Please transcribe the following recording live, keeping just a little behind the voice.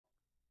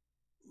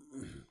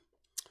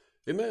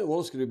Amen. Well,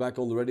 it's good to be back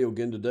on the radio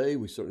again today.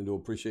 We certainly do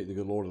appreciate the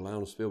good Lord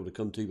allowing us to be able to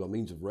come to you by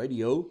means of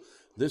radio.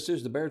 This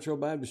is the Bear Trail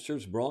Baptist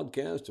Church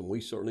broadcast, and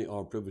we certainly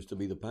are privileged to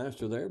be the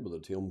pastor there, Brother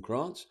Tim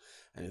Krantz.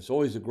 And it's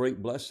always a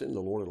great blessing. The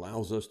Lord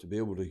allows us to be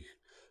able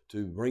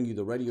to bring you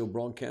the radio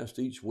broadcast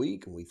each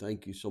week, and we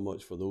thank you so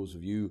much for those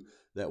of you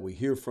that we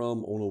hear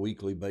from on a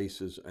weekly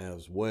basis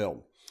as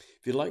well.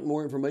 If you'd like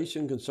more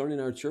information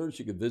concerning our church,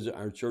 you can visit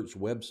our church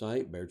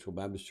website,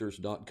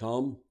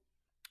 beartrailbaptistchurch.com.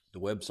 The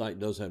website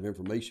does have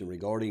information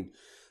regarding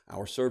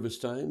our service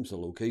times, the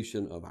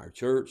location of our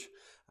church,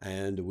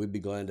 and we'd be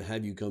glad to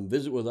have you come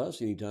visit with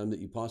us anytime that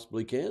you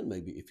possibly can.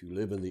 Maybe if you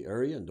live in the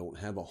area and don't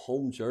have a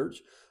home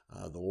church,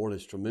 the Lord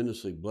has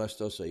tremendously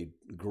blessed us a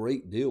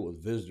great deal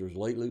with visitors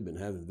lately. Been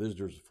having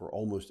visitors for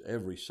almost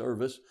every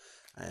service,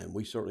 and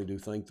we certainly do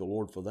thank the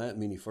Lord for that.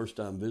 Many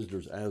first-time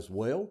visitors as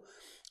well.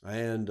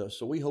 And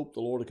so we hope the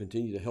Lord will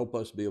continue to help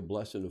us be a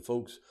blessing to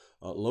folks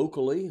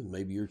locally.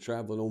 Maybe you're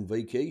traveling on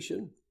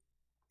vacation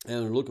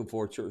and are looking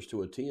for a church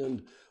to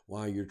attend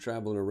while you're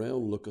traveling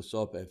around. Look us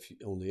up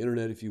on the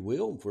internet, if you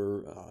will.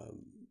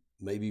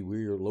 Maybe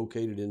we're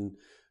located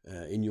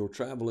in your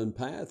traveling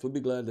path, we'd be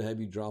glad to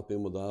have you drop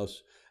in with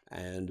us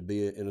and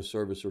be in a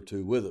service or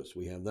two with us.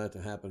 We have that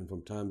to happen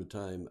from time to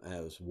time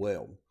as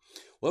well.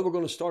 Well, we're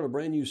going to start a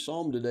brand new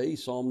psalm today,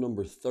 Psalm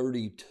number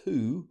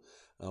 32,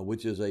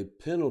 which is a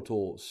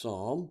pentateuch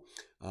psalm.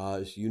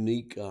 It's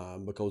unique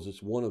because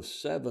it's one of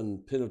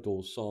 7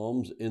 pentateuch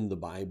psalms in the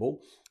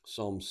Bible.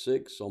 Psalm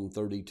 6, Psalm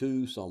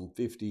 32, Psalm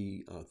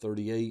 50,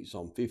 38,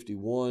 Psalm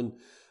 51,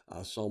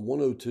 Psalm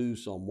 102,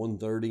 Psalm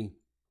 130,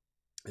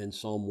 and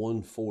Psalm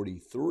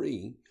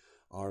 143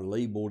 are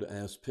labeled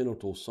as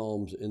pentateuch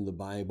psalms in the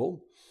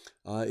Bible.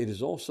 It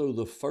is also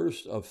the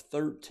first of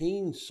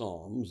 13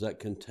 psalms that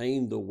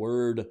contain the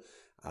word,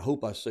 I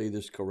hope I say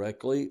this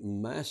correctly,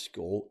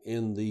 maskil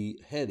in the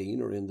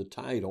heading or in the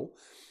title.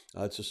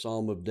 It's a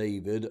Psalm of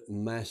David,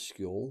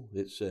 maskil,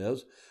 it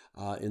says,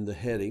 in the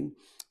heading.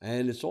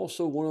 And it's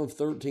also one of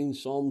 13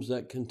 Psalms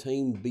that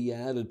contain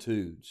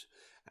Beatitudes.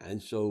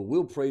 And so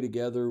we'll pray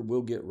together.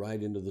 We'll get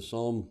right into the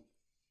Psalm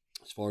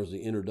as far as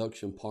the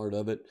introduction part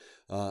of it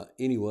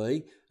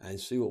anyway, and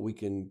see what we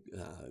can,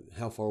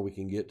 how far we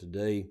can get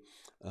today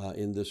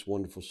in this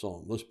wonderful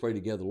Psalm. Let's pray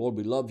together. Lord,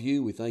 we love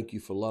you. We thank you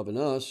for loving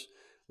us.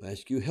 We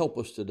ask you help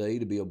us today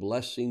to be a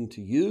blessing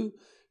to you,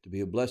 to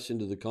be a blessing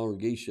to the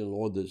congregation,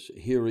 Lord, that's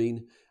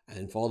hearing.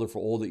 And Father,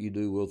 for all that you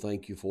do, we'll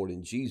thank you for it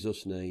in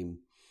Jesus' name.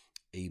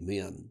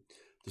 Amen.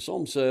 The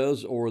psalm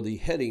says, or the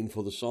heading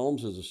for the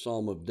Psalms is a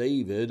Psalm of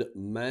David,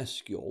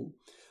 maskil.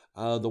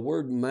 The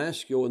word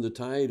maskil in the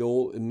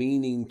title,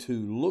 meaning to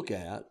look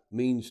at,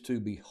 means to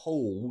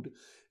behold.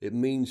 It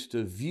means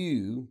to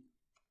view,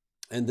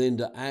 and then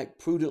to act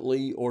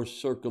prudently or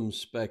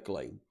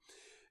circumspectly.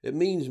 It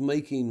means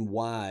making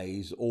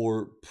wise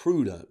or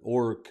prudent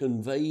or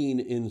conveying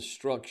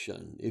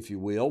instruction, if you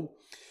will.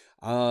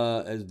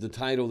 As the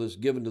title that's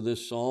given to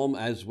this psalm,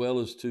 as well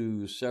as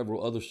to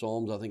several other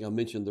psalms. I think I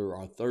mentioned there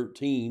are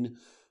 13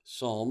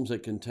 psalms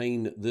that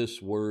contain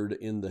this word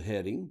in the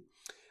heading.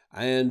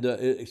 And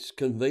it's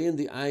conveying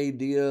the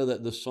idea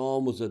that the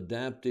psalm was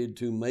adapted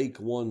to make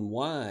one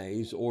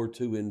wise or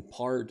to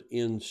impart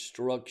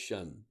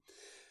instruction.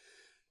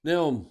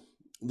 Now,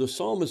 the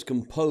psalm is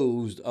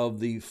composed of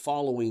the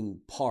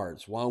following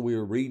parts. While we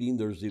are reading,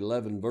 there's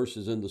 11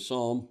 verses in the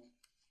psalm.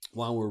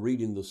 While we're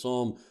reading the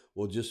psalm,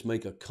 we'll just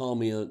make a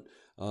comment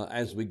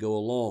as we go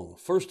along.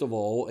 First of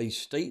all, a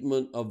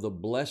statement of the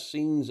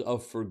blessings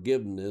of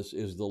forgiveness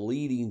is the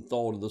leading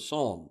thought of the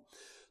psalm.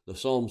 The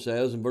psalm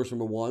says in verse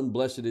number 1,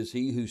 "Blessed is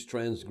he whose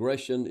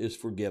transgression is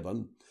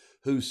forgiven,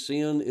 whose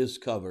sin is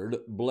covered.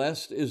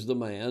 Blessed is the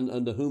man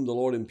unto whom the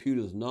Lord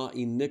imputeth not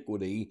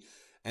iniquity,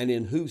 and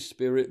in whose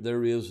spirit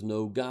there is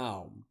no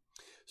guile."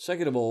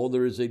 Second of all,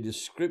 there is a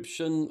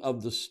description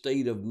of the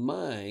state of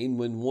mind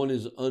when one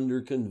is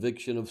under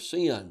conviction of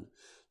sin.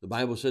 The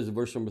Bible says in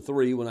verse number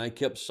 3, "When I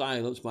kept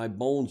silence, my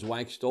bones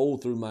waxed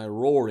old through my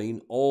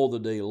roaring all the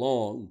day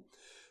long.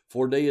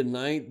 For day and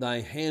night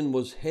thy hand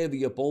was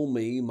heavy upon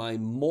me. My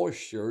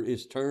moisture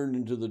is turned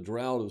into the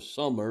drought of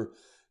summer.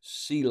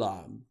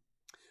 Selah."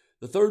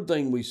 The third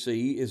thing we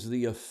see is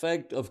the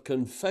effect of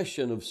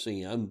confession of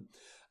sin,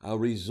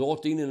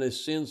 resulting in a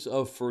sense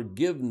of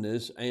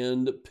forgiveness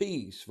and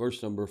peace.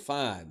 Verse number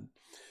 5,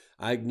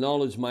 "I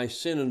acknowledge my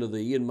sin unto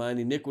thee, and mine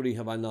iniquity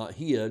have I not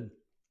hid.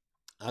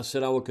 I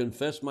said, I will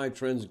confess my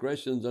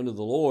transgressions unto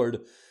the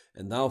Lord,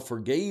 and thou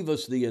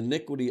forgavest the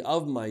iniquity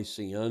of my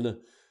sin.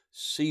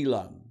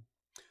 Selah."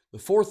 The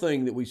fourth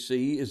thing that we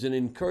see is an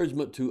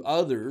encouragement to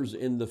others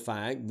in the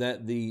fact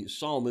that the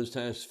psalmist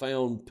has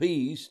found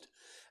peace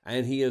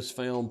and he has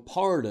found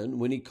pardon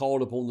when he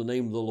called upon the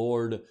name of the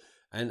Lord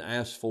and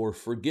asked for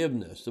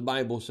forgiveness. The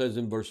Bible says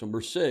in verse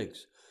number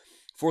 6,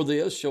 "For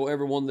this shall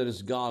everyone that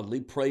is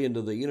godly pray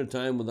unto thee in a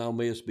time when thou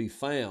mayest be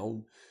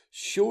found.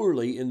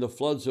 Surely in the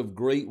floods of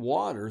great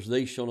waters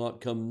they shall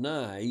not come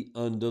nigh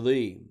unto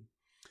thee."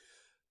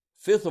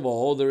 Fifth of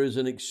all, there is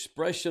an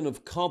expression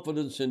of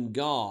confidence in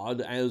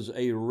God as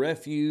a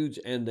refuge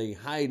and a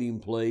hiding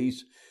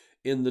place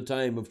in the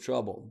time of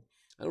trouble.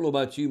 I don't know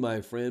about you,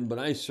 my friend, but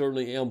I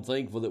certainly am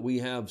thankful that we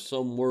have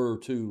somewhere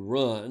to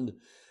run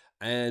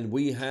and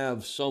we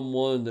have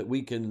someone that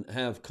we can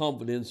have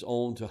confidence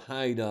on to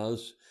hide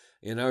us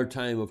in our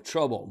time of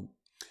trouble.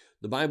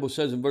 The Bible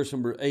says in verse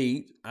number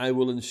 8, I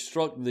will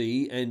instruct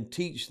thee and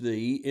teach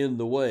thee in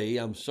the way.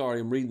 I'm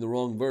reading the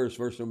wrong verse,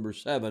 verse number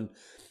 7.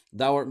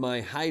 Thou art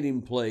my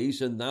hiding place,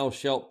 and thou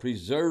shalt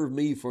preserve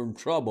me from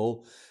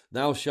trouble.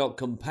 Thou shalt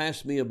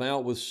compass me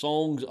about with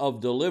songs of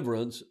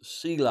deliverance,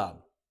 Selah.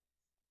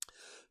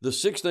 The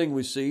sixth thing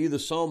we see, the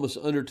psalmist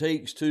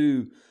undertakes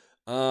to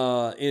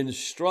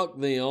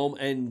instruct them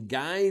and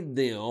guide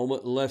them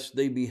lest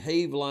they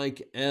behave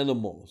like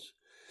animals.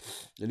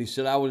 And he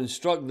said, I will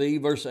instruct thee,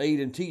 verse 8,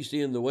 and teach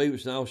thee in the way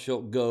which thou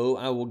shalt go.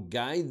 I will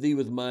guide thee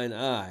with mine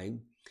eye.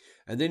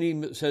 And then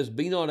he says,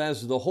 be not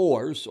as the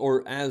horse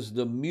or as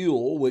the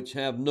mule, which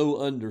have no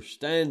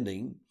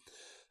understanding,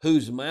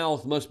 whose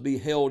mouth must be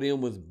held in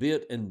with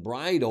bit and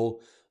bridle,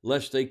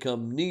 lest they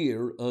come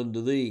near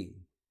unto thee.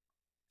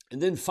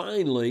 And then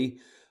finally,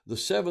 the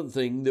seventh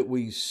thing that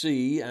we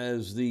see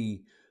as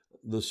the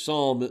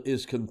psalm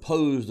is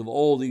composed of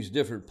all these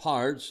different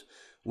parts,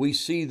 we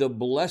see the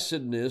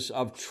blessedness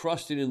of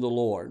trusting in the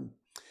Lord.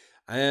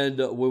 And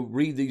we'll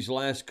read these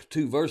last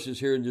two verses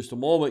here in just a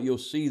moment. You'll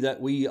see that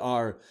we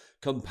are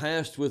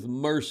compassed with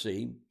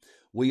mercy.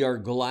 We are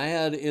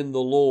glad in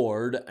the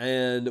Lord,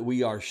 and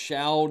we are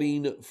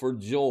shouting for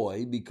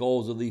joy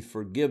because of the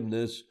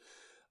forgiveness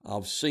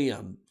of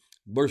sin.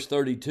 Verse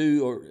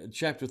 32, or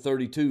chapter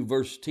 32,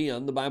 verse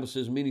 10, the Bible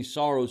says, many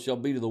sorrows shall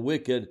be to the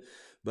wicked,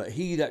 but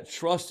he that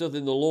trusteth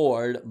in the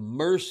Lord,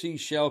 mercy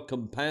shall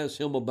compass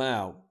him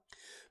about.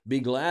 Be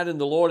glad in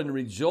the Lord and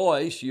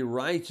rejoice, ye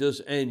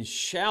righteous, and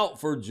shout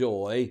for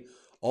joy,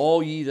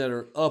 all ye that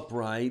are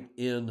upright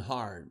in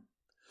heart.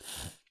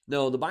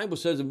 Now, the Bible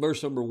says in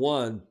verse number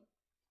 1,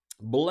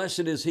 blessed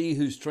is he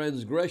whose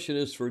transgression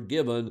is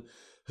forgiven,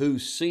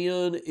 whose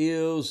sin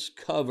is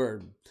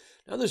covered.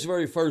 Now, this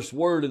very first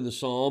word in the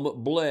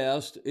psalm,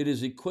 blessed, it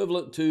is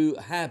equivalent to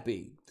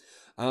happy.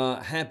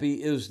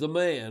 Happy is the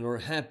man, or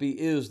happy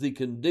is the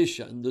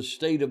condition, the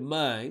state of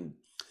mind.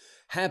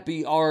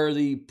 Happy are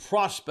the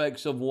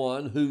prospects of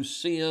one whose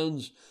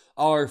sins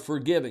are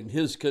forgiven.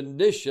 His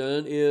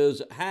condition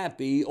is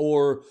happy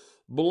or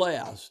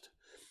blessed.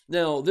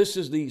 Now, this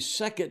is the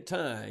second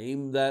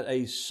time that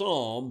a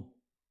psalm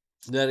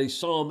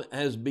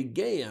has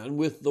began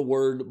with the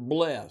word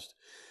blessed.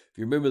 If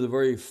you remember the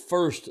very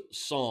first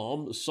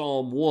psalm,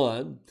 Psalm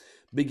 1,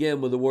 began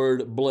with the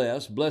word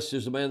blessed. Blessed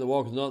is the man that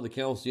walketh not in the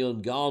counsel of the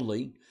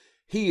ungodly.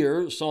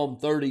 Here, Psalm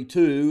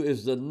 32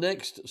 is the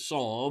next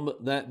psalm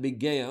that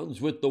begins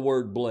with the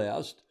word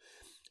blessed.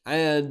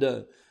 And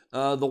the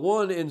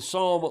one in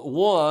Psalm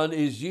 1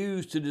 is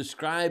used to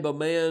describe a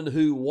man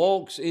who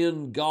walks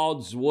in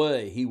God's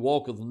way. He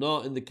walketh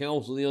not in the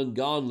counsel of the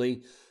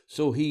ungodly,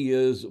 so he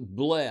is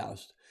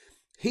blessed.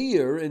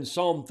 Here in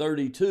Psalm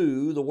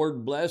 32, the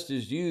word blessed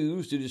is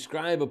used to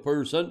describe a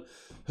person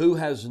who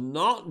has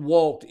not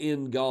walked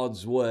in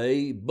God's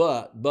way,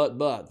 but,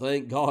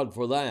 thank God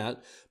for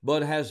that,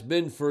 but has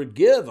been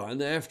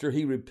forgiven after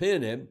he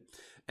repented,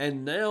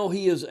 and now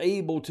he is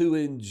able to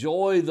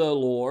enjoy the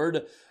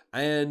Lord,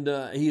 and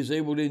he is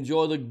able to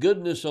enjoy the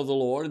goodness of the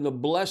Lord and the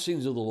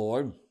blessings of the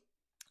Lord.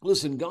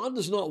 Listen, God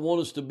does not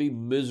want us to be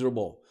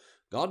miserable.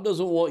 God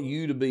doesn't want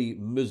you to be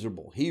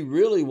miserable. He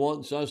really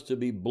wants us to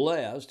be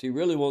blessed. He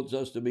really wants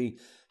us to be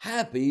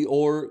happy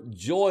or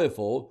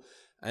joyful.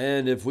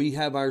 And if we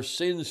have our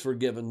sins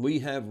forgiven, we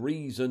have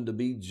reason to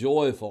be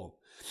joyful.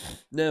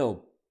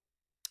 Now,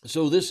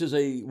 so this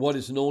is what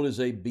is known as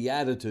a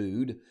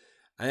beatitude.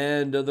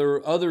 And there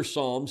are other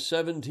Psalms,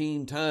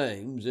 17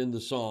 times in the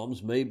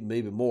Psalms,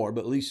 maybe more,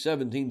 but at least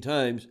 17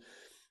 times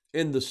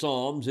in the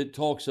Psalms, it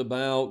talks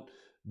about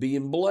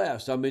being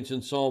blessed. I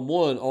mentioned Psalm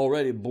 1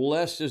 already.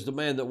 Blessed is the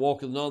man that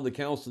walketh not in the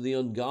counsel of the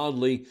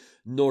ungodly,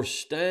 nor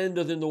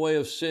standeth in the way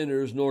of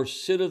sinners, nor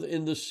sitteth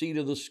in the seat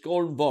of the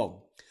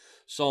scornful.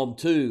 Psalm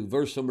 2,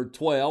 verse number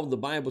 12, the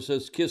Bible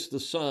says, kiss the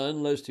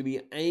Son, lest he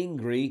be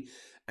angry,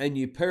 and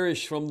ye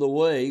perish from the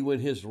way when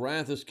his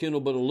wrath is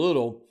kindled but a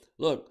little.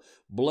 Look,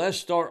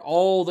 blessed are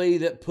all they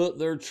that put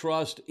their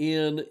trust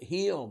in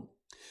him.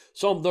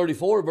 Psalm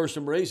 34, verse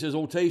number 8 says,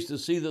 O taste and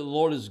see that the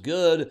Lord is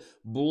good.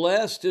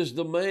 Blessed is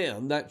the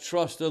man that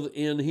trusteth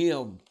in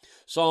him.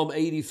 Psalm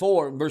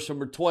 84, verse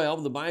number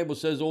 12, the Bible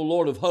says, O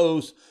Lord of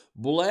hosts,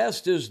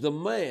 blessed is the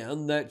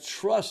man that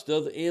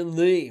trusteth in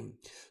thee.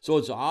 So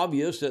it's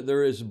obvious that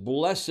there is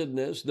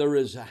blessedness, there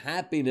is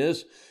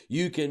happiness.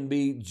 You can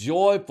be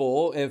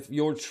joyful if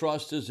your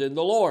trust is in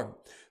the Lord.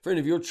 Friend,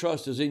 if your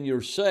trust is in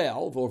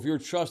yourself, or if your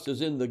trust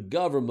is in the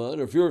government,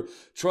 or if your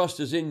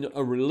trust is in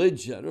a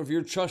religion, or if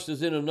your trust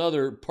is in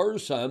another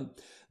person,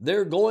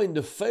 they're going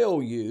to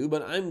fail you.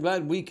 But I'm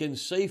glad we can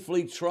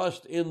safely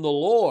trust in the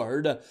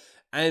Lord,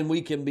 and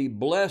we can be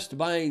blessed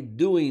by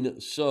doing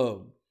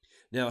so.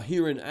 Now,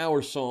 here in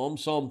our psalm,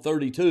 Psalm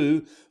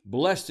 32,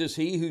 blessed is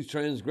he whose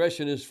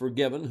transgression is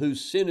forgiven,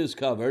 whose sin is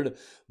covered.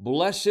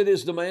 Blessed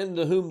is the man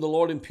to whom the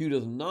Lord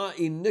imputeth not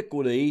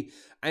iniquity,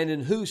 and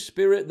in whose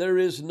spirit there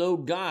is no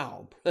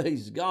guile.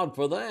 Praise God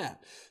for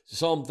that.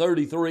 Psalm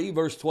 33,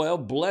 verse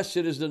 12, blessed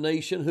is the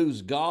nation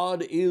whose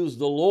God is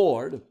the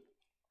Lord,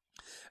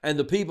 and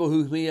the people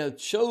whom he hath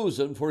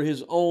chosen for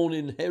his own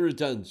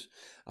inheritance.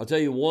 I'll tell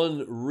you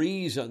one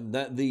reason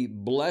that the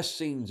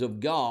blessings of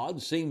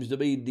God seems to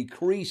be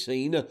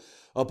decreasing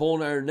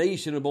upon our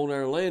nation, upon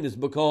our land, is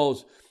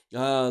because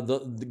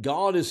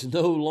God is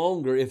no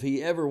longer, if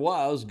he ever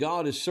was,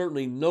 God is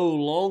certainly no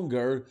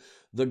longer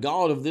the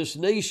God of this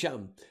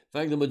nation. In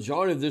fact, the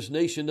majority of this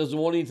nation doesn't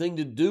want anything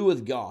to do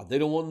with God. They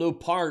don't want no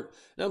part.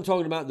 And I'm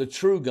talking about the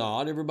true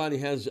God. Everybody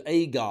has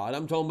a God.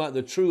 I'm talking about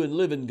the true and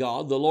living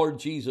God, the Lord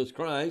Jesus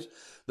Christ.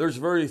 There's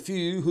very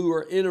few who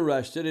are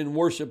interested in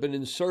worshiping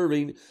and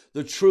serving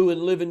the true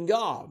and living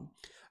God.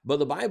 But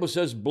the Bible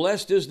says,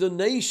 blessed is the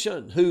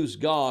nation whose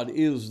God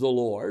is the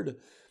Lord.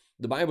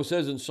 The Bible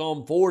says in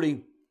Psalm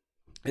 40,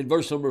 in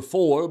verse number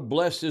 4,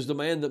 blessed is the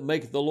man that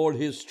maketh the Lord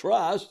his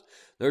trust.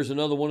 There's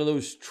another one of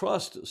those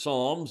trust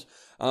psalms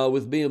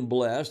with being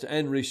blessed.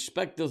 And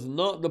respecteth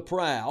not the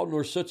proud,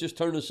 nor such as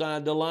turn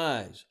aside to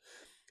lies.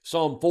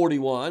 Psalm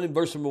 41 in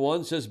verse number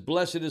 1 says,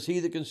 blessed is he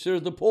that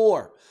considereth the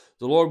poor.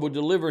 The Lord will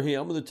deliver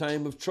him in the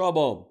time of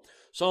trouble.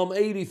 Psalm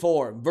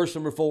 84 verse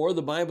number 4,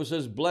 the Bible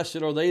says,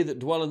 blessed are they that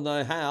dwell in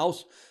thy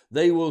house.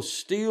 They will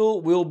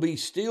be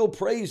still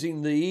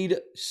praising thee,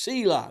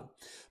 Selah.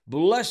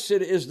 Blessed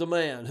is the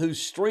man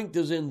whose strength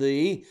is in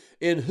thee,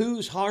 in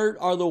whose heart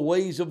are the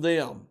ways of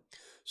them.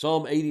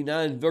 Psalm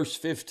 89 verse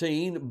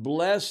 15,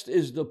 blessed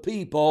is the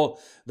people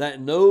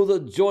that know the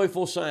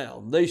joyful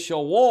sound. They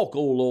shall walk,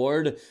 O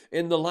Lord,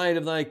 in the light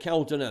of thy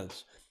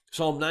countenance.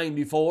 Psalm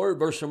 94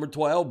 verse number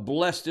 12,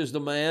 blessed is the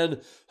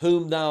man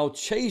whom thou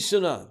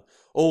chastenest,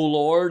 O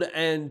Lord,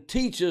 and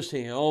teachest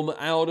him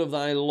out of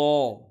thy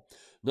law.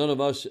 None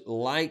of us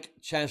like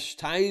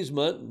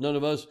chastisement. None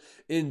of us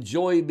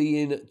enjoy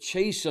being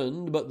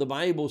chastened, but the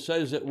Bible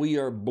says that we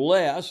are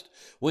blessed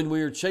when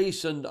we are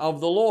chastened of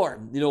the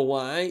Lord. You know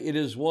why? It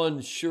is one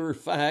sure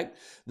fact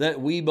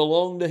that we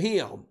belong to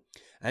him.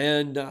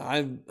 And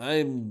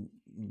I'm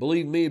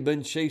believe me,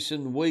 been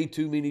chastened way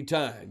too many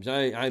times.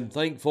 I'm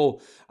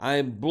thankful.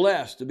 I'm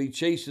blessed to be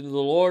chastened to the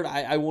Lord.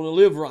 I want to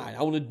live right.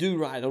 I want to do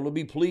right. I want to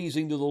be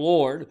pleasing to the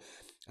Lord.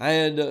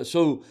 And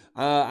so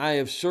I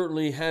have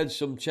certainly had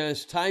some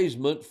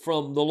chastisement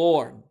from the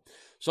Lord.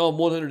 Psalm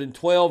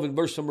 112 in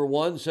verse number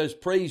 1 says,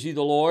 praise ye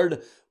the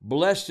Lord.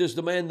 Blessed is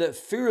the man that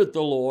feareth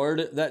the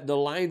Lord, that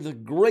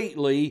delighteth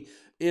greatly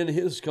in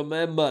his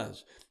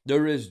commandments.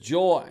 There is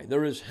joy,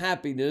 there is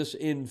happiness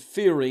in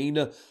fearing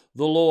the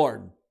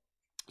Lord.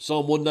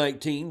 Psalm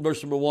 119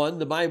 verse number 1,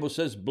 the Bible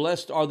says,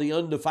 blessed are the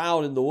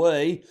undefiled in the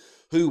way,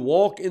 who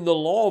walk in the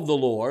law of the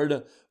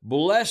Lord.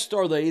 Blessed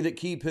are they that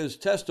keep his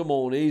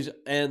testimonies,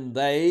 and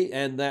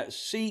that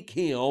seek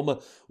him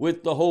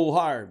with the whole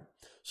heart.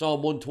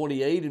 Psalm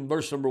 128 in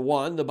verse number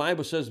 1, the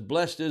Bible says,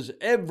 blessed is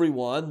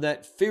everyone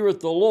that feareth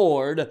the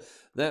Lord,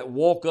 that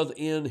walketh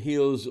in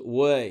his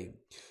way.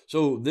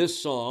 So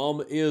this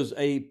psalm is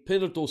a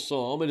penitential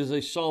psalm. It is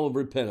a psalm of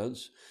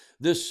repentance.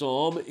 This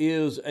psalm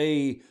is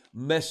a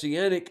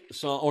messianic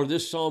psalm, or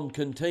this psalm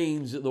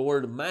contains the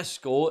word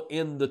maskil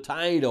in the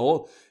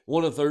title,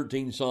 one of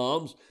 13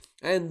 psalms.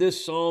 And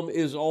this psalm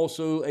is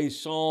also a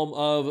psalm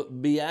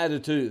of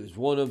beatitudes,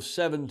 one of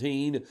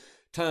 17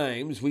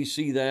 times we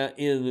see that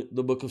in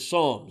the book of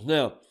Psalms.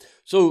 Now,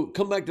 so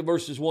come back to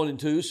verses 1 and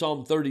 2,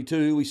 Psalm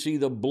 32, we see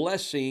the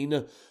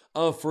blessing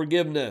of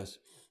forgiveness.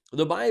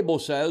 The Bible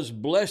says,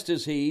 blessed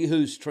is he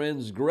whose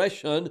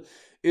transgression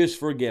is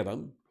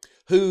forgiven,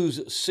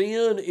 whose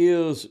sin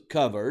is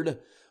covered.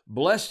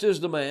 Blessed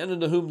is the man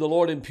unto whom the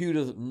Lord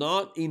imputeth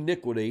not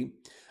iniquity,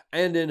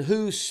 and in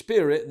whose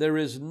spirit there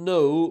is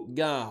no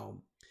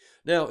guile.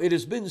 Now, it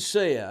has been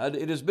said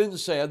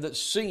that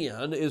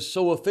sin is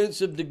so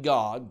offensive to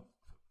God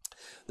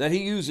that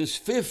he uses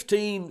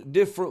 15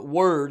 different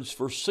words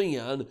for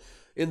sin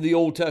in the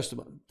Old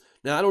Testament.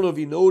 Now, I don't know if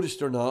you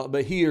noticed or not,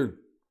 but here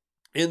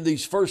in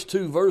these first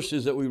two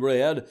verses that we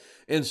read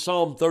in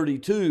Psalm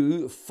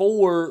 32,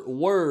 4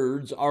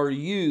 words are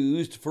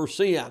used for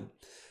sin.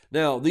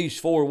 Now, these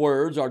 4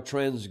 words are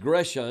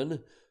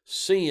transgression,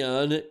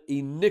 sin,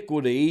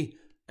 iniquity,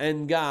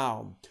 and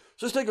guile.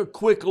 So let's take a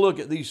quick look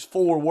at these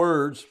 4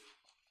 words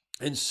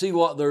and see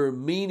what their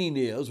meaning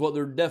is, what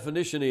their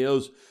definition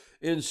is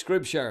in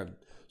Scripture.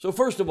 So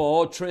first of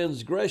all,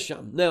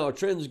 transgression. Now, a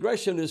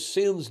transgression is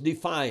sin's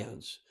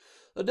defiance.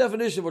 The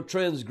definition of a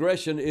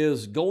transgression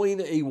is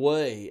going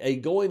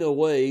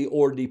away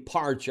or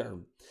departure.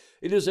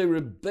 It is a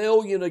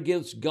rebellion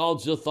against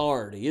God's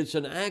authority. It's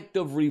an act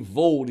of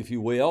revolt, if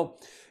you will.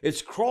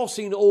 It's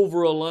crossing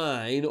over a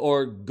line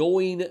or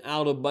going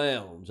out of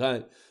bounds.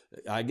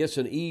 I guess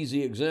an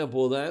easy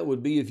example of that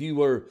would be if you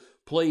were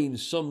playing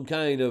some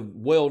kind of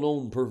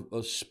well-known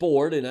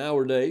sport in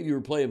our day. If you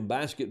were playing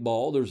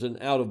basketball, there's an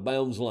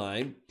out-of-bounds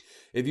line.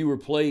 If you were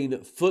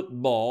playing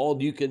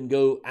football, you can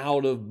go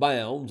out of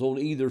bounds on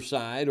either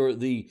side or at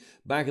the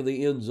back of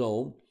the end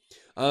zone.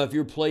 If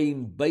you're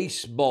playing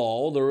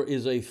baseball, there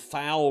is a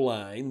foul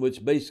line,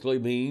 which basically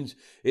means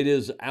it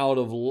is out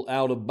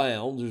of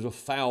bounds. There's a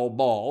foul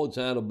ball; it's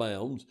out of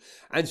bounds,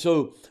 and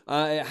so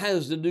it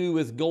has to do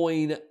with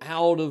going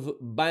out of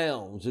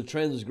bounds. The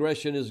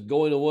transgression is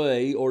going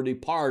away or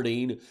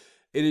departing.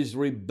 It is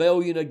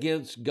rebellion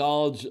against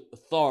God's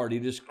authority.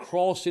 It is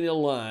crossing a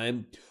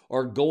line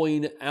or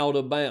going out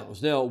of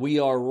bounds. Now, we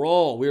are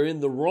wrong. We're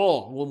in the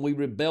wrong when we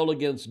rebel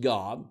against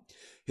God.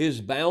 His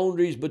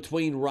boundaries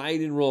between right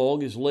and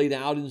wrong is laid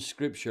out in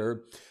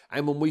Scripture.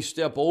 And when we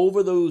step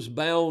over those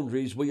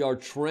boundaries, we are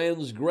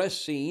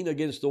transgressing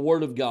against the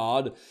Word of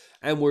God,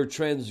 and we're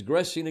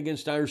transgressing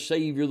against our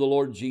Savior, the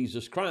Lord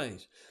Jesus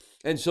Christ.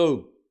 And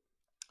so,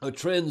 a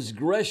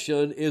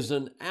transgression is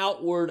an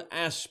outward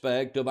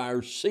aspect of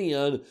our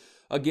sin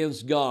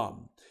against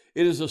God.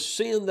 It is a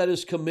sin that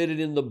is committed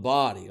in the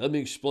body. Let me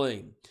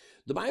explain.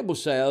 The Bible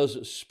says,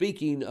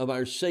 speaking of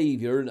our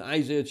Savior in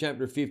Isaiah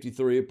chapter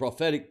 53, a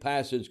prophetic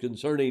passage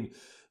concerning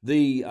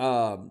the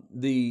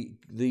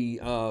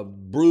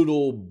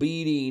brutal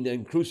beating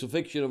and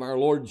crucifixion of our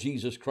Lord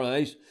Jesus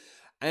Christ.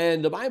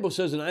 And the Bible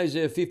says in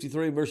Isaiah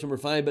 53, verse number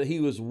 5, but he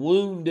was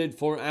wounded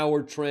for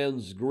our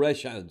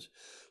transgressions.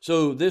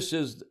 So this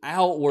is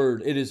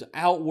outward. It is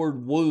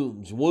outward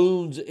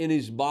wounds in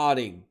his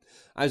body.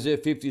 Isaiah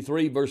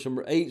 53, verse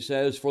number 8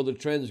 says, for the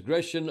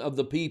transgression of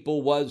the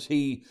people was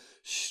he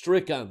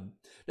stricken.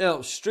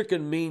 Now,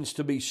 stricken means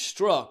to be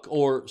struck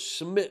or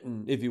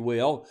smitten, if you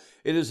will.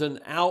 It is an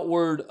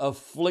outward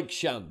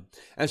affliction.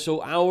 And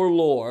so our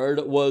Lord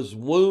was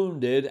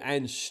wounded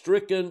and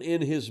stricken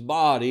in his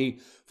body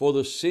for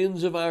the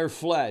sins of our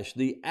flesh,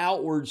 the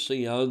outward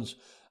sins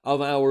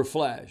of our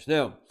flesh.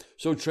 Now,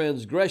 so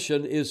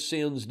transgression is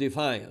sin's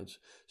defiance.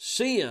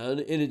 Sin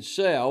in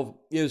itself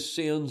is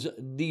sin's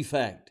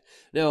defect.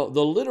 Now,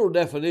 the literal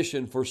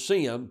definition for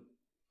sin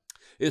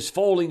is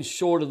falling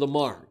short of the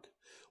mark.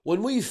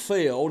 When we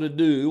fail to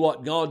do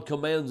what God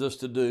commands us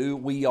to do,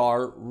 we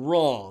are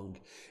wrong.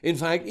 In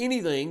fact,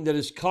 anything that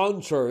is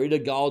contrary to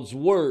God's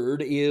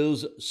word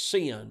is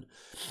sin.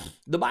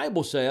 The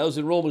Bible says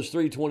in Romans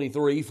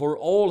 3:23, for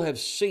all have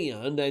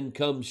sinned and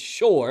come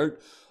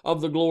short of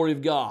the glory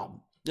of God.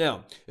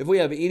 Now, if we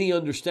have any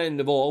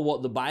understanding of all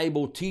what the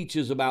Bible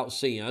teaches about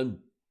sin,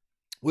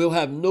 we'll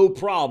have no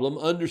problem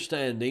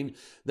understanding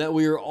that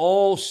we are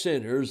all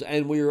sinners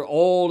and we are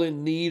all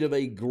in need of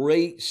a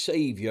great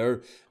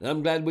Savior. And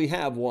I'm glad we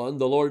have one,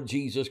 the Lord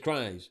Jesus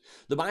Christ.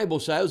 The Bible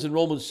says in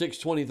Romans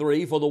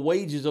 6:23, for the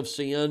wages of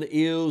sin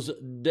is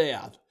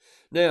death.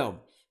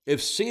 Now,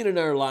 if sin in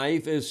our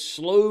life is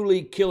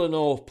slowly killing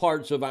off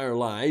parts of our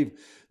life,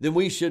 then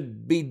we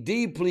should be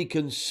deeply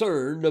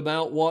concerned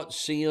about what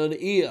sin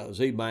is.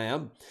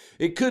 Amen.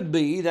 It could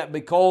be that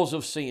because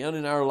of sin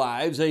in our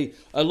lives, a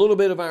little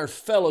bit of our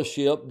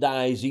fellowship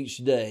dies each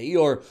day,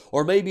 or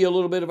maybe a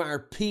little bit of our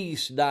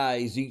peace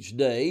dies each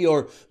day,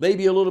 or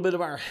maybe a little bit of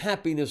our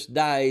happiness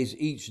dies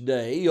each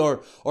day,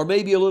 or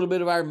maybe a little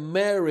bit of our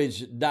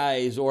marriage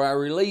dies, or our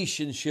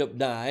relationship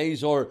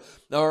dies, or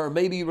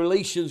maybe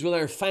relations with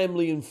our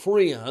family and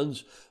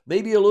friends.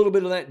 Maybe a little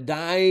bit of that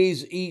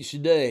dies each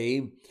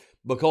day,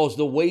 because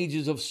the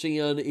wages of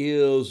sin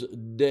is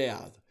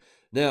death.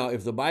 Now,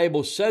 if the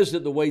Bible says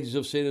that the wages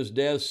of sin is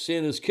death,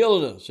 sin is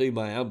killing us,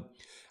 amen.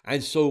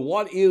 And so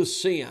what is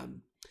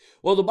sin?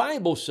 Well, the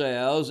Bible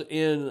says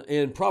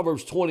in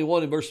Proverbs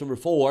 21 and verse number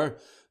 4,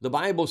 the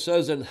Bible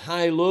says, an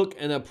high look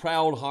and a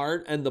proud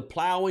heart and the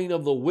plowing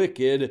of the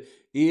wicked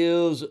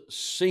is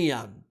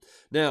sin.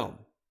 Now,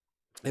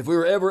 if we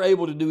were ever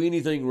able to do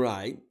anything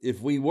right, if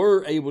we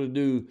were able to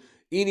do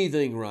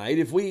anything right,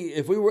 if we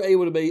were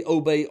able to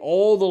obey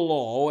all the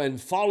law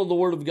and follow the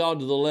word of God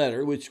to the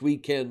letter, which we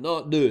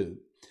cannot do,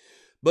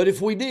 but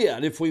if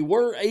we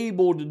were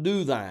able to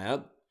do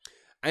that,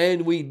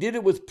 and we did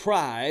it with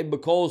pride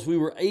because we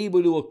were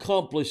able to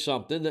accomplish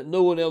something that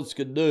no one else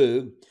could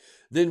do,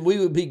 then we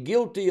would be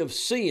guilty of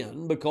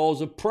sin because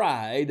of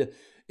pride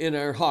in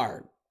our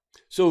heart.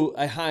 So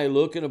a high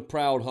look and a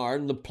proud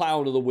heart and the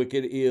plowing of the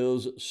wicked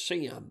is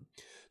sin.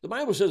 The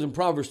Bible says in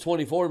Proverbs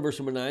 24 and verse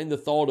number 9, the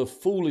thought of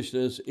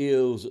foolishness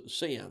is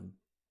sin.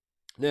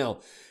 Now,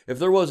 if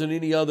there wasn't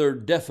any other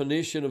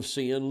definition of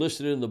sin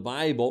listed in the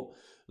Bible,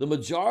 the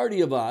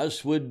majority of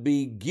us would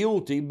be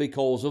guilty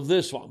because of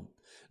this one.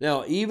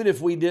 Now, even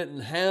if we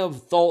didn't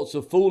have thoughts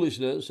of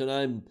foolishness,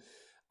 and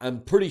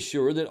I'm pretty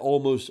sure that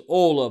almost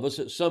all of us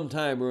at some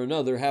time or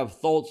another have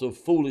thoughts of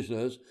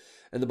foolishness,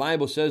 and the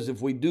Bible says if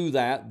we do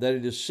that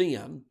it is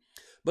sin.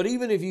 But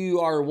even if you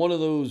are one of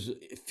those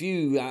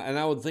few, and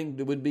I would think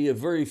there would be a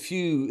very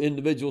few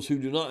individuals who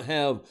do not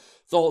have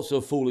thoughts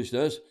of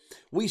foolishness,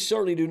 we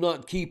certainly do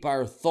not keep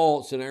our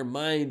thoughts and our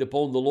mind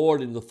upon the Lord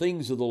and the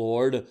things of the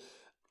Lord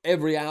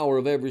every hour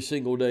of every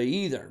single day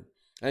either.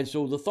 And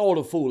so the thought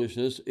of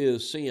foolishness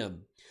is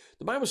sin.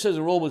 The Bible says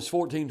in Romans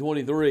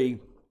 14:23,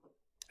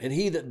 and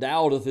he that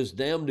doubteth is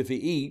damned if he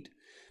eat,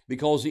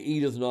 because he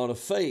eateth not of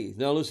faith.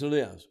 Now listen to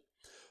this.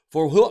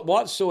 For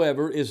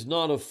whatsoever is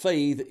not of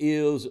faith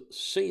is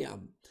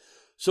sin.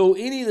 So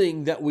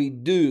anything that we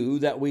do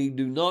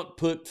not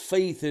put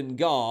faith in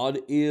God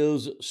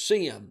is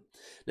sin.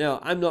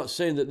 Now, I'm not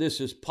saying that this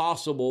is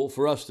possible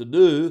for us to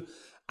do.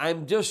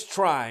 I'm just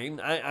trying,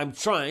 and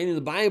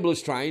the Bible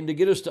is trying to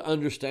get us to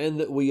understand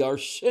that we are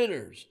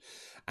sinners.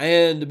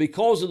 And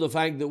because of the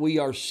fact that we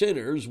are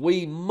sinners,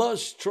 we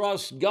must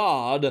trust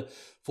God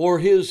for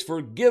His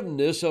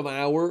forgiveness of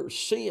our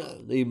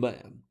sin.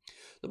 Amen.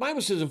 The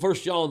Bible says in 1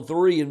 John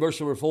 3 and verse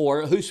number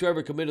 4,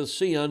 whosoever committeth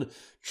sin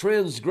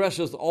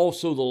transgresseth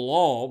also the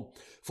law,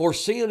 for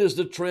sin is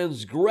the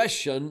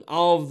transgression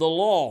of the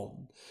law.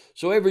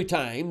 So every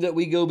time that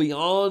we go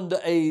beyond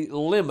a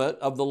limit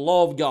of the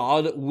law of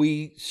God,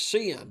 we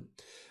sin.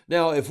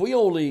 Now, if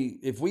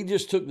we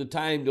just took the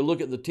time to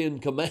look at the Ten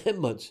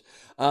Commandments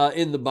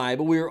in the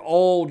Bible, we are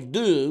all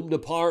doomed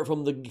apart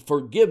from the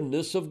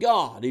forgiveness of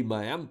God.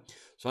 Amen.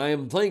 So I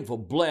am thankful.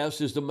 Blessed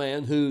is the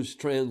man whose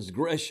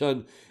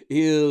transgression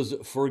is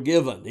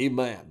forgiven.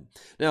 Amen.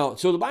 Now,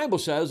 so the Bible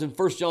says in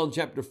 1 John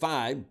chapter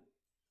 5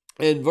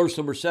 and verse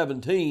number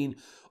 17,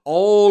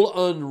 all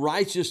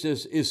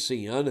unrighteousness is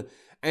sin,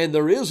 and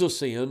there is a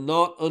sin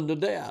not unto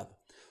death.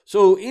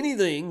 So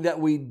anything that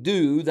we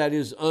do that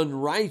is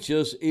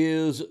unrighteous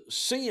is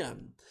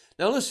sin.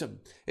 Now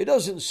listen, it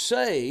doesn't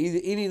say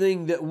that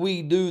anything that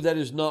we do that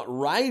is not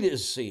right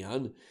is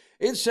sin.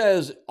 It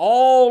says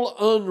all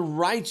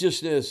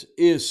unrighteousness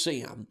is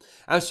sin.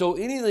 And so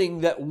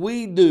anything that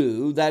we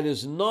do that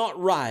is not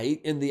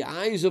right in the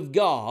eyes of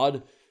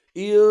God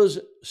is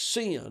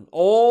sin.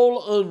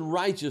 All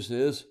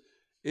unrighteousness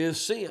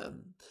is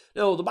sin.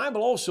 Now, the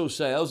Bible also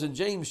says in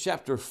James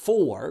chapter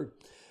 4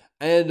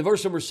 and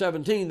verse number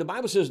 17, the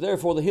Bible says,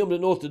 therefore the him that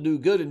knoweth to do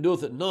good and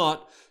doeth it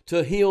not,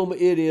 to him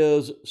it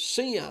is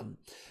sin.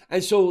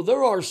 And so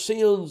there are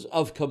sins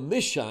of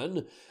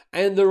commission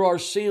and there are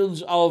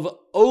sins of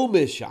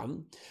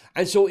omission.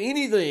 And so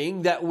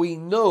anything that we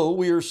know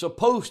we are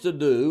supposed to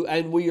do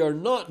and we are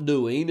not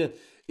doing, it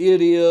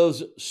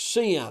is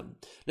sin.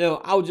 Now,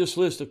 I'll just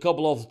list a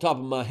couple off the top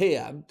of my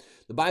head.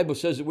 The Bible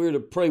says that we're to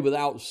pray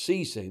without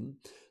ceasing.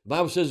 The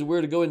Bible says that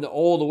we're to go into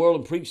all the world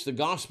and preach the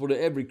gospel to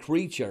every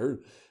creature.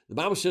 The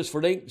Bible says,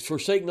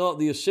 forsake not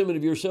the assembly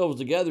of yourselves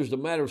together as the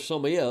matter of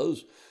some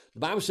is.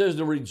 The Bible says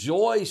to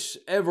rejoice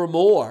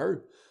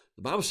evermore.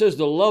 The Bible says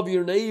to love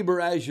your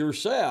neighbor as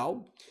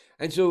yourself.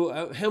 And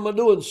so how am I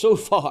doing so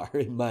far,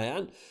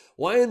 man?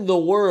 Why in the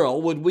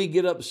world would we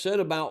get upset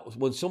about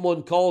when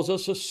someone calls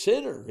us a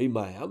sinner,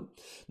 amen?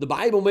 The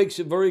Bible makes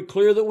it very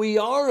clear that we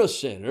are a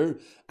sinner,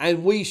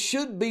 and we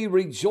should be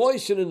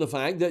rejoicing in the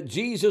fact that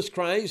Jesus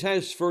Christ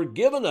has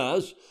forgiven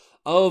us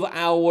of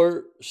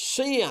our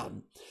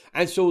sin.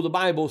 And so the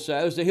Bible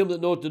says, to him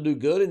that knoweth to do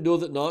good and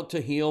doeth it not,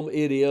 to him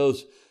it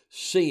is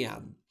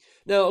sin.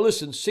 Now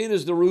listen, sin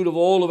is the root of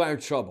all of our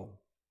trouble.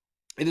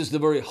 It is the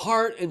very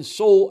heart and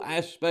soul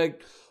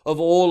aspect of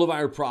all of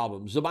our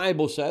problems. The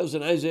Bible says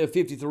in Isaiah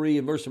 53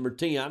 and verse number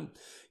 10,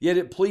 yet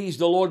it pleased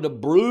the Lord to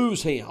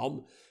bruise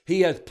him.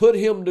 He hath put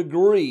him to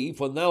grief,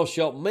 when thou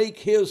shalt make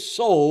his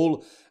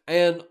soul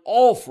an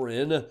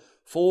offering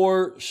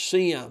for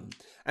sin.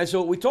 And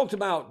so we talked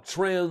about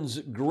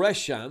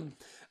transgression,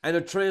 and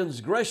a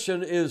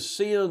transgression is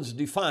sin's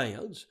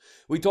defiance.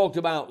 We talked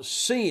about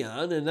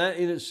sin, and that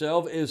in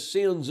itself is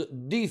sin's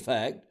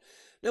defect.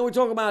 Now we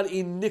talk about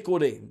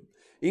iniquity.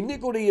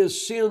 Iniquity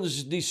is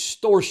sin's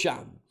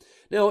distortion.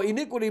 Now,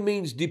 iniquity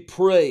means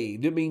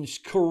depraved. It means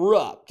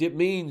corrupt. It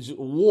means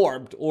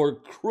warped or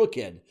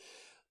crooked.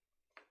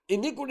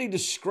 Iniquity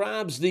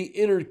describes the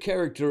inner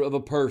character of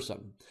a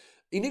person.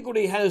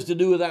 Iniquity has to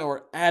do with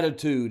our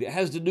attitude. It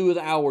has to do with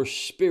our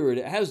spirit.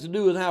 It has to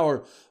do with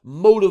our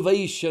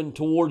motivation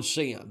towards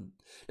sin.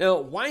 Now,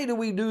 why do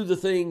we do the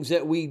things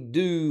that we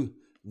do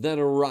that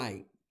are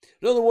right?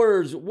 In other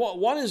words,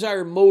 what is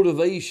our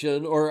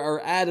motivation or our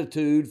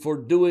attitude for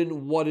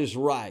doing what is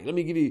right? Let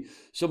me give you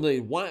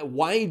something.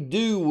 Why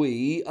do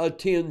we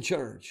attend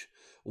church?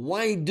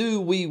 Why do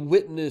we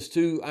witness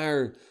to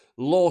our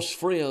lost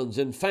friends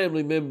and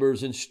family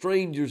members and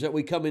strangers that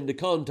we come into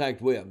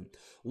contact with?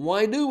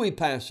 Why do we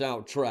pass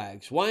out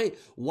tracts? Why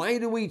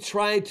do we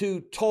try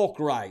to talk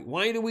right?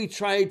 Why do we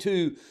try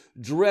to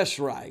dress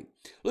right?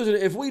 Listen,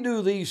 if we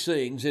do these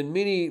things and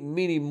many,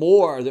 many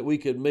more that we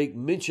could make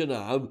mention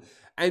of,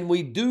 and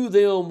we do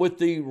them with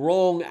the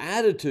wrong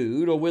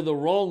attitude or with the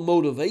wrong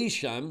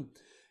motivation,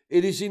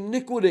 it is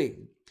iniquity.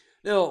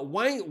 Now,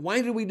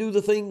 why do we do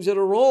the things that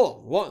are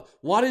wrong?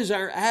 What is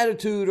our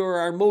attitude or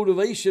our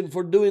motivation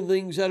for doing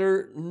things that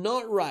are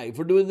not right,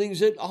 for doing things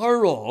that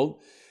are wrong?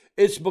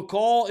 Is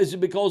it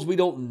because we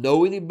don't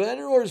know any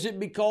better, or is it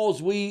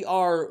because we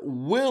are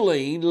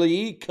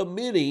willingly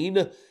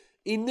committing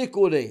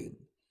iniquity?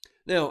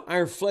 Now,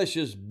 our flesh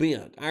is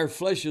bent, our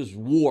flesh is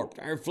warped,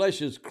 our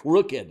flesh is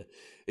crooked.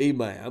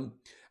 Amen.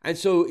 And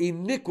so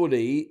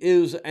iniquity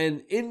is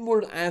an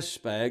inward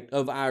aspect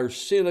of our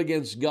sin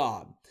against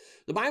God.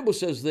 The Bible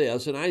says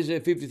this in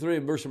Isaiah 53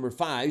 and verse number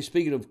 5,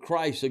 speaking of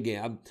Christ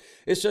again,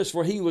 it says,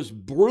 for he was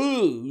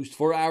bruised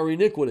for our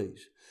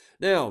iniquities.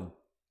 Now,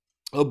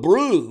 a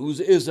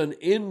bruise is an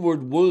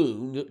inward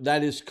wound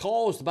that is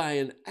caused by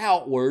an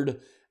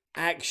outward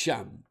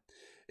action.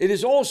 It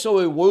is also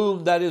a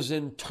wound that is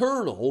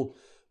internal,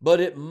 but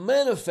it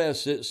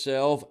manifests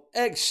itself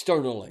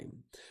externally.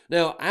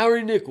 Now, our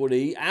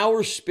iniquity,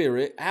 our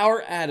spirit,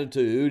 our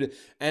attitude,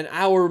 and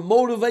our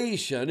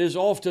motivation is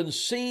often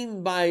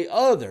seen by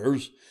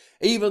others,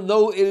 even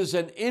though it is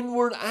an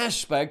inward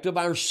aspect of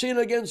our sin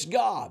against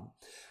God.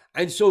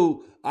 And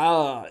so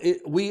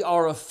we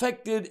are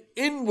affected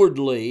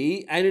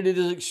inwardly, and it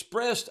is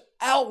expressed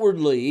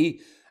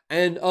outwardly,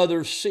 and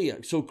others see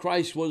it. So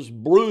Christ was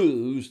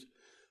bruised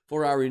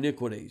for our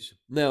iniquities.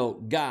 Now,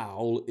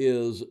 guile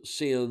is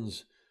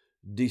sin's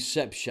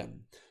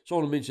deception. So I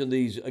want to mention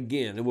these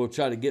again, and we'll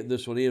try to get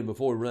this one in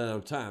before we run out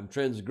of time.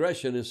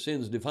 Transgression is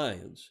sin's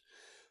defiance.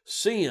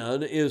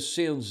 Sin is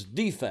sin's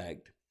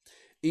defect.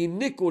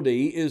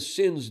 Iniquity is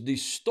sin's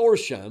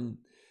distortion.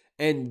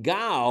 And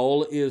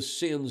guile is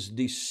sin's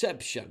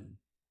deception.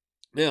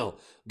 Now,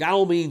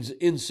 guile means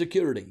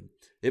insecurity.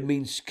 It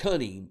means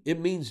cunning. It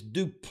means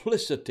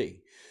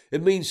duplicity.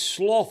 It means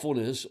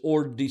slothfulness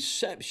or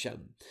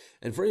deception.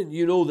 And friend,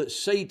 you know that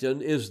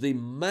Satan is the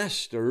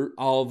master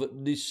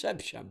of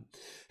deception.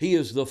 He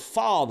is the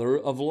father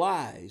of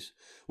lies.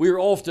 We are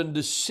often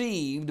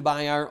deceived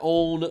by our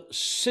own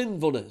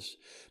sinfulness.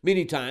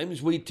 Many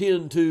times we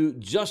tend to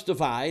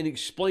justify and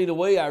explain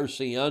away our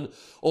sin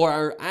or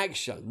our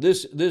action.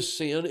 This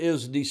sin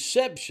is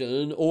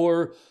deception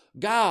or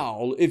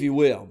guile, if you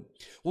will.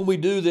 When we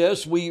do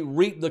this, we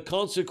reap the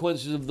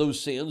consequences of those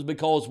sins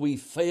because we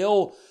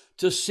fail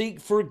to seek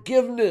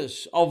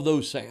forgiveness of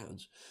those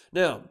sins.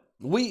 Now,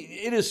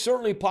 it is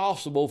certainly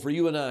possible for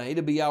you and I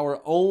to be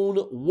our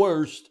own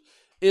worst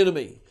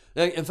enemy.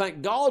 Now, in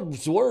fact,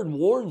 God's word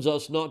warns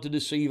us not to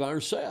deceive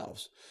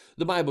ourselves.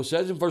 The Bible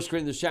says in 1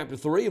 Corinthians chapter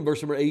 3 and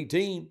verse number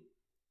 18,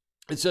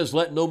 it says,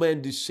 "Let no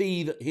man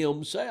deceive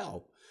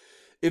himself.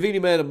 If any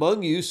man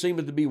among you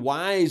seemeth to be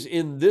wise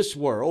in this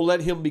world,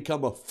 let him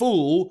become a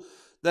fool,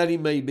 that he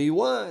may be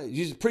wise."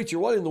 You say, "Preacher,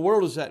 what in the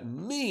world does that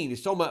mean?"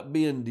 It's talking about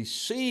being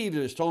deceived,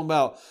 and it's talking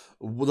about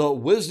the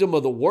wisdom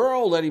of the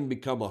world. Let him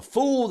become a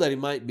fool, that he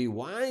might be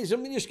wise.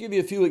 Let me just give you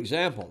a few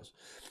examples.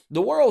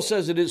 The world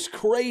says that it's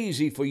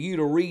crazy for you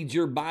to read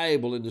your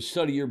Bible and to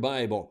study your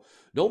Bible.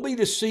 Don't be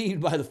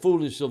deceived by the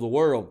foolishness of the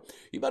world.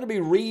 You better be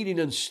reading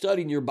and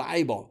studying your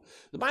Bible.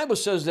 The Bible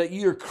says that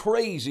you're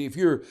crazy if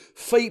you're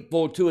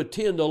faithful to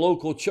attend a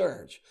local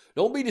church.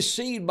 Don't be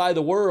deceived by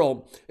the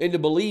world into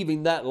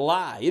believing that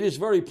lie. It is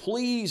very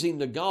pleasing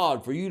to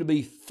God for you to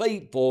be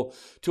faithful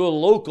to a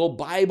local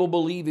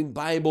Bible-believing,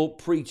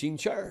 Bible-preaching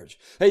church.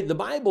 Hey, the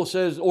Bible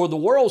says, or the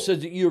world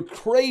says, that you're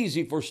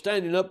crazy for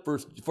standing up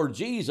for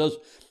Jesus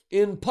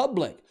in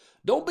public.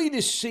 Don't be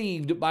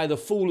deceived by the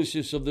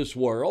foolishness of this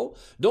world.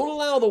 Don't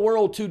allow the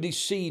world to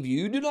deceive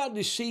you. Do not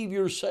deceive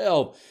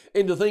yourself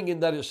into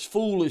thinking that it's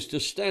foolish to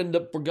stand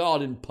up for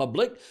God in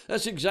public.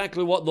 That's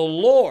exactly what the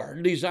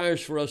Lord desires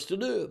for us to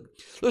do.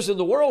 Listen,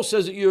 the world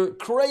says that you're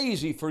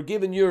crazy for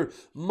giving your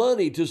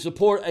money to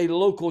support a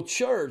local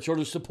church or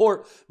to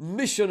support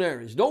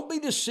missionaries. Don't be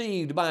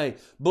deceived by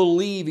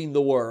believing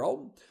the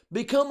world.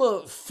 Become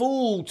a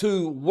fool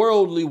to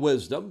worldly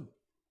wisdom,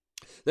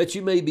 that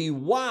you may be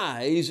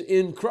wise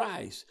in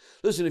Christ.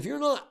 Listen, if you're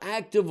not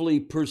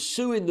actively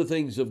pursuing the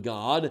things of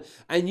God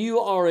and you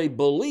are a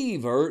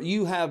believer,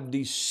 you have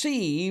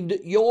deceived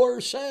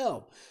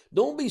yourself.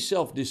 Don't be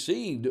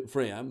self-deceived,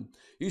 friend.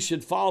 You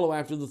should follow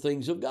after the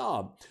things of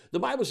God. The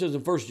Bible says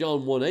in 1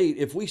 John 1:8,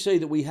 if we say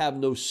that we have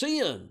no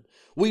sin,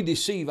 we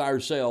deceive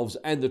ourselves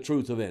and the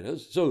truth is in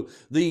us. So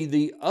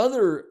the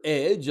other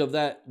edge of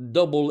that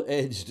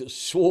double-edged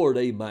sword,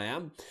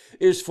 amen,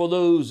 is for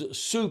those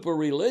super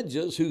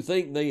religious who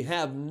think they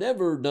have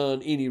never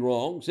done any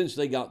wrong since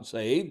they got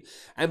saved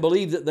and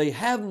believe that they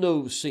have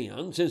no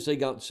sin since they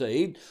got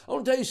saved. I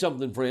want to tell you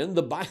something, friend.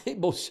 The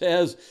Bible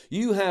says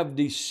you have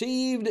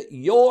deceived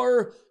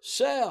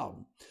yourself.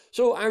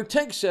 So our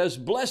text says,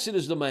 "Blessed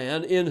is the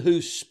man in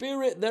whose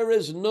spirit there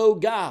is no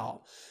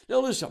guile." Now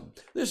listen,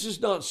 this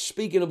is not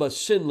speaking of a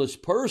sinless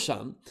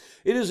person.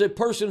 It is a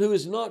person who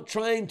is not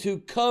trying to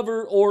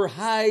cover or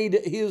hide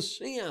his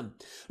sin.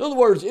 In other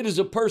words, it is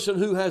a person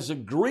who has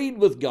agreed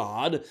with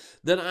God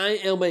that I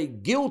am a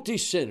guilty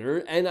sinner,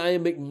 and I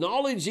am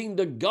acknowledging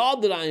to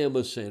God that I am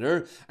a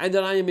sinner and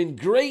that I am in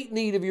great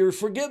need of your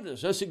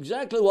forgiveness. That's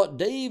exactly what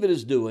David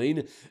is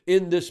doing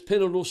in this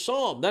penultimate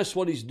psalm. That's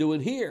what he's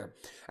doing here.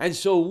 And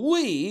so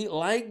we,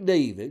 like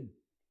David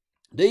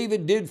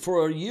did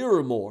for a year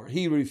or more.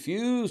 He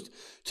refused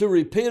to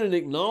repent and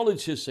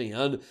acknowledge his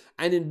sin,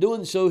 and in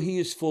doing so, he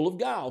is full of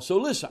guile. So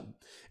listen,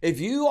 if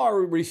you are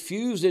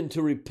refusing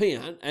to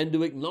repent and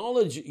to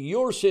acknowledge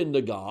your sin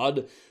to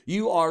God,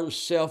 you are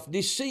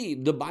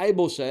self-deceived. The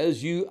Bible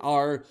says you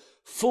are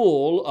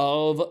full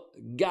of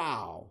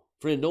guile.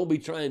 Friend, don't be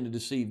trying to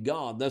deceive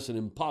God. That's an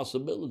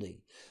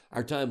impossibility.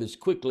 Our time is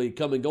quickly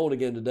come and going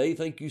again today.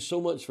 Thank you so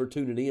much for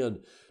tuning in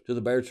to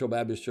the Bear Trail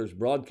Baptist Church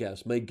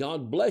broadcast. May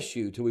God bless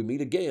you till we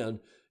meet again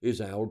is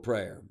our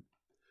prayer.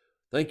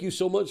 Thank you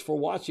so much for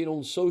watching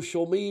on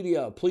social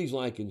media. Please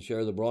like and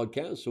share the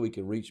broadcast so we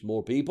can reach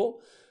more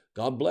people.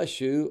 God bless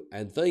you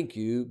and thank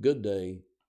you. Good day.